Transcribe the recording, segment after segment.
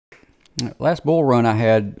Last bull run, I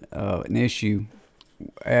had an issue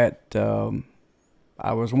at.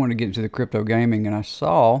 I was wanting to get into the crypto gaming, and I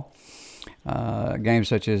saw games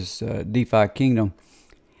such as DeFi Kingdom,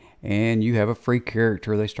 and you have a free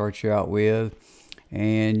character they start you out with,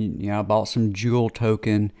 and I bought some Jewel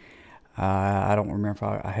token. I don't remember if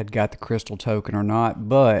I had got the crystal token or not,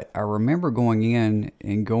 but I remember going in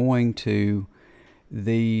and going to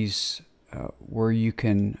these where you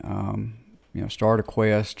can start a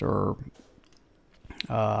quest or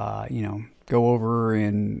go over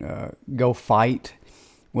and go fight.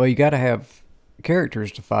 Well, you got to have characters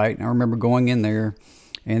to fight. And I remember going in there,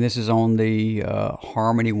 and this is on the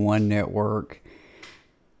Harmony One network,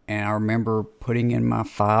 and I remember putting in my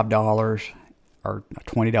 $5 or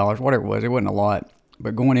 $20, whatever it was. It wasn't a lot,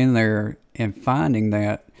 but going in there and finding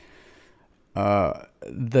that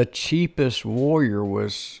the cheapest warrior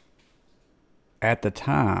was at the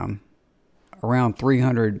time around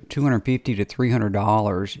 $250 to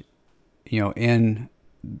 $300, in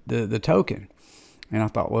the token. And I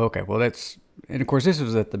thought, well, okay, well that's, and of course this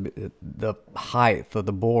was at the height of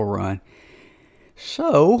the bull run.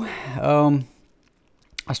 So I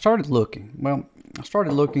started looking. Well, of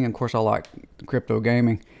course I like crypto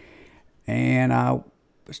gaming, and I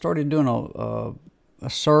started doing a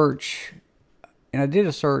search. And I did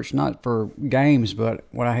a search not for games, but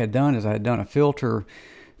what I had done is I had done a filtering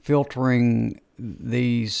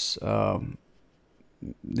these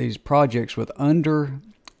projects with under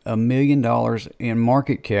 $1 million in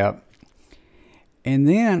market cap, and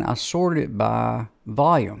then I sorted it by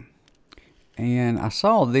volume. And I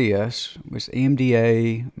saw this was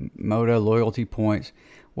MDA, Moda loyalty points.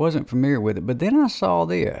 Wasn't familiar with it, but then I saw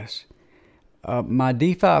this, my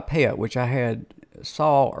DeFi pet, which I had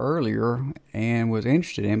saw earlier and was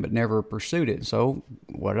interested in but never pursued it. So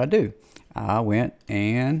what did I do? I went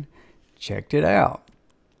and checked it out,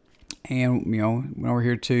 and went over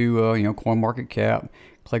here to CoinMarketCap,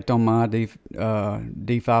 clicked on my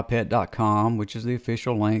DeFiPet.com, which is the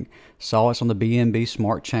official link. Saw it's on the BNB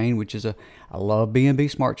Smart Chain, which is I love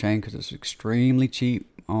BNB Smart Chain because it's extremely cheap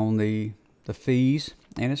on the fees,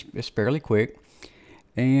 and it's fairly quick.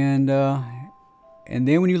 And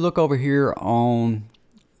then when you look over here on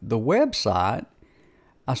the website,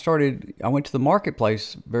 I went to the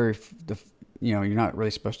marketplace. You're not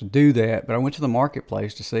really supposed to do that, but I went to the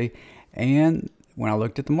marketplace to see. And when I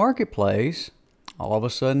looked at the marketplace, all of a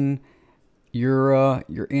sudden, your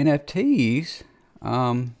NFTs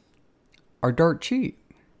are dirt cheap.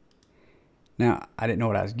 Now, I didn't know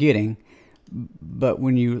what I was getting, but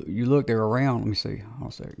when you look there around, let me see.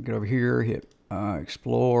 I'll say, get over here, hit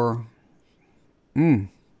explore. All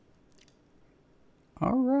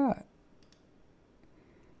right.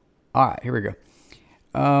 Here we go.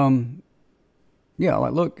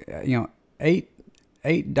 Like look,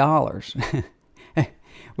 $8,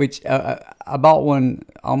 which I bought one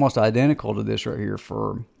almost identical to this right here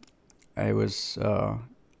for it was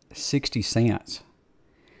 60 cents.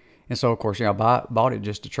 And so of course, I bought it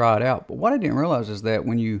just to try it out. But what I didn't realize is that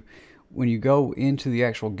when you go into the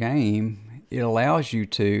actual game, it allows you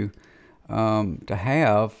to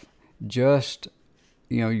have just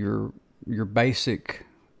your basic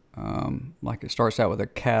like it starts out with a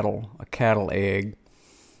cattle egg,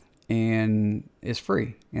 and it's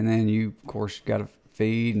free, and then you of course got to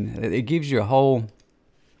feed, and it gives you a whole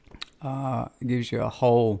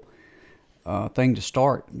thing to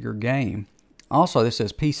start your game. Also, this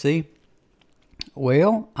says PC.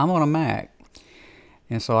 Well, I'm on a Mac,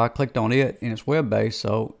 and so I clicked on it, and it's web-based,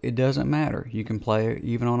 so it doesn't matter. You can play it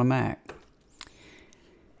even on a Mac.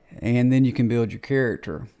 And then you can build your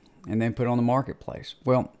character and then put it on the marketplace.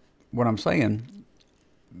 Well, what I'm saying,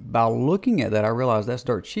 by looking at that, I realized that's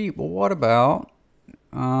dirt cheap. Well, what about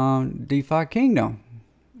DeFi Kingdom?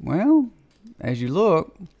 Well, as you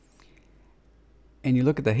look, and you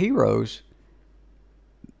look at the heroes,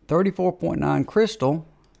 34.9 crystal,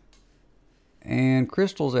 and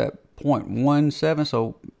crystal's at 0.17,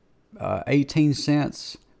 so 18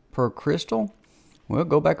 cents per crystal. Well,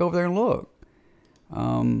 go back over there and look.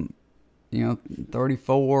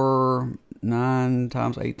 34.9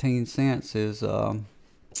 times 18 cents is let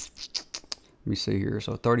me see here.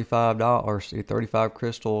 So $35. 35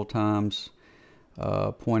 crystal times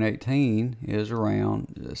 0.18 is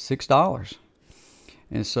around $6.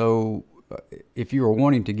 And so if you are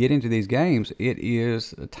wanting to get into these games, it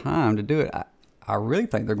is a time to do it. I really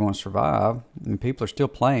think they're going to survive, and people are still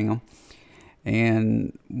playing them.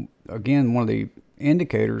 And again, one of the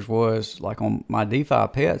indicators was like on my DeFi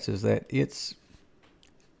pets is that it's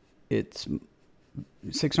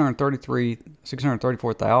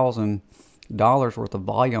 $634,000 worth of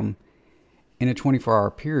volume in a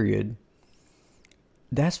 24-hour period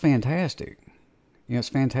that's fantastic. You know, it's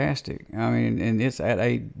fantastic. I mean, and it's at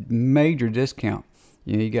a major discount.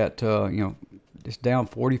 You know, you got it's down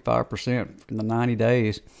 45% in the 90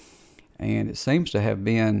 days, and it seems to have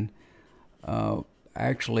been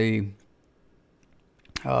actually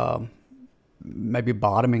maybe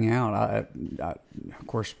bottoming out. Of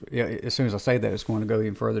course, yeah, as soon as I say that, it's going to go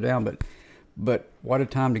even further down. But what a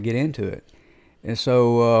time to get into it. And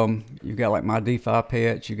so you've got like my DeFi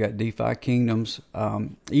pets, you got DeFi kingdoms,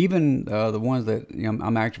 even the ones that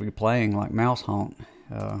I'm actively playing, like Mouse Hunt.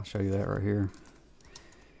 I'll show you that right here.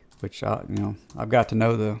 Which I've got to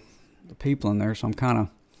know the people in there, so I'm kind of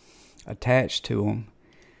attached to them.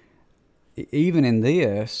 Even in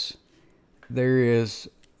this, there is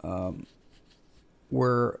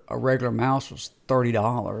where a regular mouse was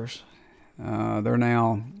 $30. They're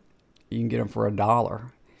now, you can get them for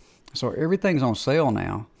 $1. So everything's on sale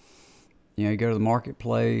now. You know, you go to the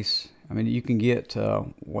marketplace. I mean, you can get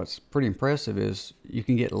what's pretty impressive is you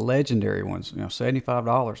can get legendary ones.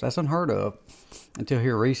 $75. That's unheard of until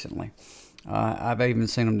here recently. I've even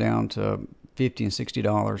seen them down to $50 and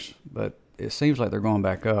 $60, but it seems like they're going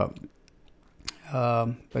back up.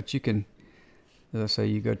 But you can, as I say,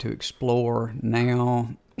 you go to explore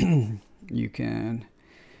now. You can,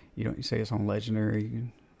 you say it's on legendary.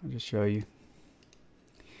 I'll just show you.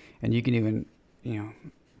 And you can even,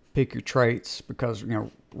 pick your traits because,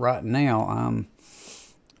 right now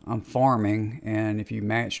I'm farming, and if you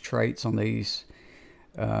match traits on these,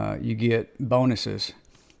 you get bonuses.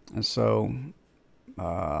 And so,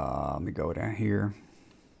 let me go down here.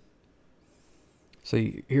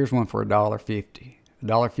 See, here's one for $1.50.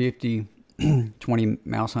 $1.50, 20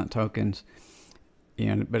 mouse hunt tokens.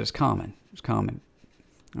 But it's common. It's common.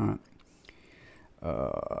 All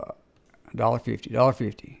right.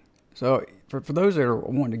 $1.50. So for those that are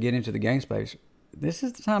wanting to get into the game space, this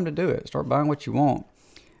is the time to do it. Start buying what you want.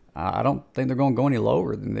 I don't think they're going to go any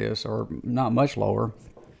lower than this, or not much lower.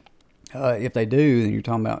 If they do, then you're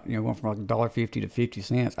talking about going from like $1.50 to 50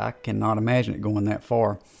 cents. I cannot imagine it going that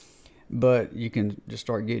far. But you can just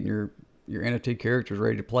start getting your NFT characters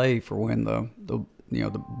ready to play for when the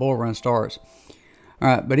bull run starts. All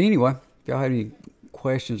right, but anyway, if y'all have any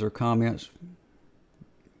questions or comments,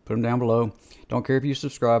 put them down below. Don't care if you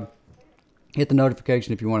subscribe. Hit the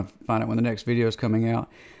notification if you want to find out when the next video is coming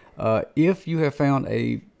out. If you have found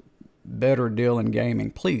a better deal in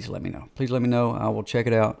gaming, please let me know. Please let me know. I will check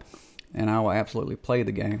it out, and I will absolutely play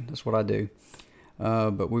the game. That's what I do.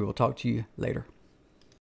 But we will talk to you later.